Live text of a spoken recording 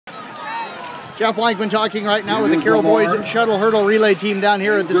Jeff Blankman talking right now with the Carroll Boys Shuttle Hurdle Relay team down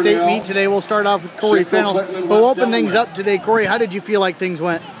here at the state meet today. We'll start off with Corey Fennell. We'll open things up today. Corey, how did you feel like things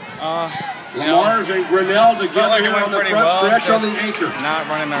went? Lamar's and Grinnell together here on the front stretch on the anchor. Not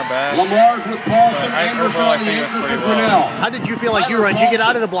running our best. Lamar's with Paulson, Anderson on the anchor for Grinnell. How did you feel like you run? Did you get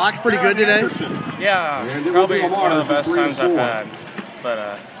out of the blocks pretty good today? Yeah, probably one of the best times I've had.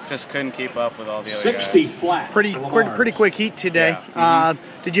 But just couldn't keep up with all the other 60 guys. flat. Pretty quick heat today. Yeah.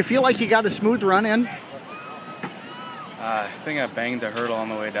 Did you feel like you got a smooth run in? I think I banged the hurdle on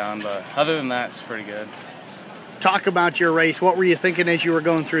the way down, but other than that, it's pretty good. Talk about your race. What were you thinking as you were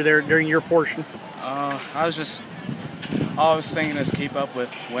going through there during your portion? All I was thinking is keep up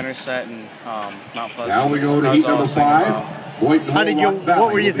with Winterset and Mount Pleasant. Now we go to heat number 5.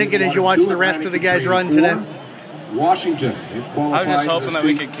 What were you thinking as you watched the rest of the guys run today? Washington. I was just hoping that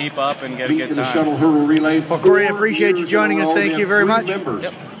we could keep up and get a good time. Shuttle hurdle relay. Well, Corey, I appreciate you joining us. Thank you very much.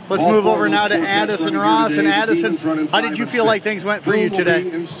 Yep. Let's move over now to Addison Ross. And Addison, how did you feel like things went for you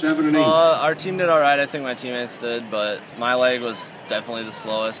today? Our team did all right. I think my teammates did, but my leg was definitely the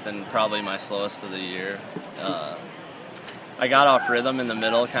slowest and probably my slowest of the year. I got off rhythm in the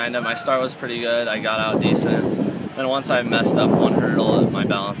middle, kind of. My start was pretty good. I got out decent. Then once I messed up one hurdle, my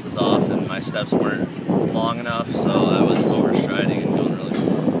balance was off and my steps weren't long enough, so I was overstriding and going really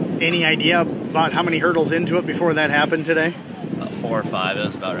slow. Any idea about how many hurdles into it before that happened today? 4 or 5. It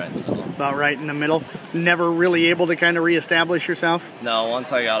was about right in the middle. About right in the middle. Never really able to kind of reestablish yourself? No,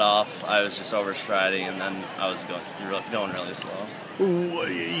 once I got off, I was just overstriding, and then I was going really slow.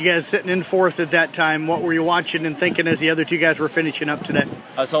 You guys sitting in fourth at that time, what were you watching and thinking as the other two guys were finishing up today?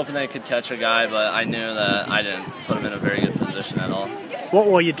 I was hoping they could catch a guy, but I knew that I didn't put him in a very good position at all. What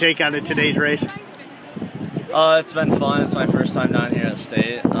will you take out of today's race? It's been fun. It's my first time down here at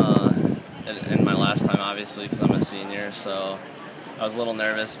state, and my last time, obviously, because I'm a senior, so I was a little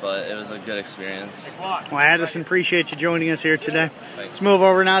nervous, but it was a good experience. Well, Addison, appreciate you joining us here today. Thanks. Let's move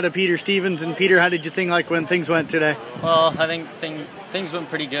over now to Peter Stevens. And Peter, how did you think when things went today? Well, I think things went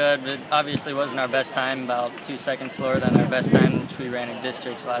pretty good. It obviously wasn't our best time, about 2 seconds slower than our best time, which we ran in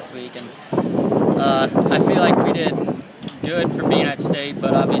districts last week. And I feel like we did good for being at state,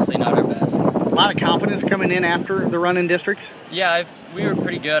 but obviously not our best. A lot of confidence coming in after the run in districts? Yeah, we were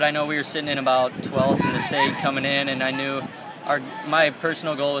pretty good. I know we were sitting in about 12th in the state coming in, and I knew my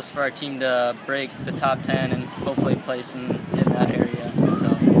personal goal was for our team to break the top 10 and hopefully place in that area. So,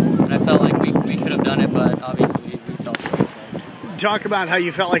 and I felt like we could have done it, but obviously we fell short today. Talk about how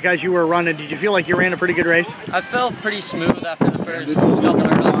you felt like as you were running. Did you feel like you ran a pretty good race? I felt pretty smooth after the first couple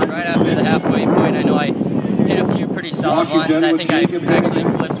hurdles, and right after the halfway point, I know I hit a few pretty solid ones. I think I actually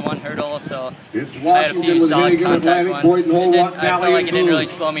flipped one hurdle, so I had a few solid contact ones. I felt like it didn't really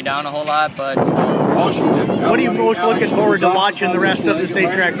slow me down a whole lot, but still. What are you most looking forward to watching the rest of the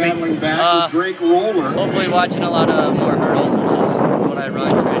state track meet? Hopefully watching a lot of more hurdles, which is what I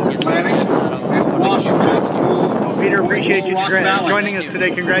run, trying to get some tips out of what I can do next year. Well, Peter, appreciate you joining us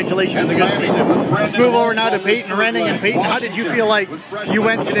today. Congratulations, a good season. Let's move over now to Peyton Renning. And Peyton, how did you feel like you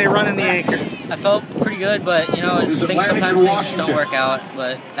went today running the anchor? I felt pretty good, but you know, I think sometimes things just don't work out.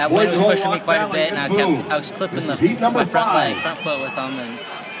 But that wind was pushing me quite a bit, and I was clipping my front foot with them, and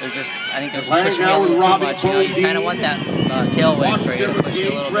I think it was pushing me a little too much. You know, you kind of want that tailwind for you to push you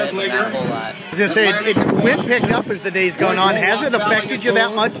a little bit, but not a whole lot. I was going to say, wind picked up as the day's going on. Has it affected you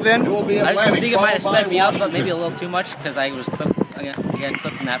that much then? I think it might have sped me up, but maybe a little too much because I was clipping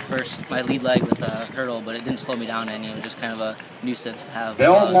that my lead leg with a hurdle, but it didn't slow me down any. It was just kind of a nuisance to have.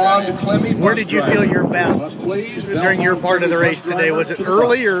 Where did you feel your best during your part of the race today? Was it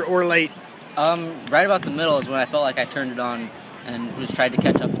early or late? Right about the middle is when I felt like I turned it on and just tried to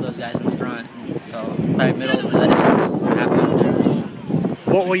catch up to those guys in the front. So probably middle to the end, just halfway there. So.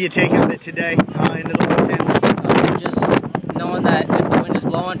 What will you take out of it today into the 110s? Just knowing that if the wind is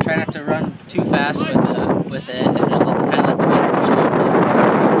blowing, try not to run too fast with it, and just kind of let the wind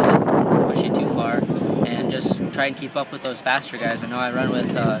push you, push you too far, and just try and keep up with those faster guys. I know I run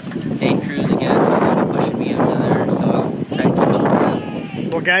with Dane Cruz again, so they'll be pushing me into there. So I'll try and keep up with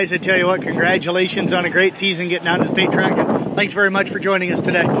them. Well, guys, I tell you what, congratulations on a great season getting down to state track. Thanks very much for joining us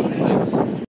today. Thanks.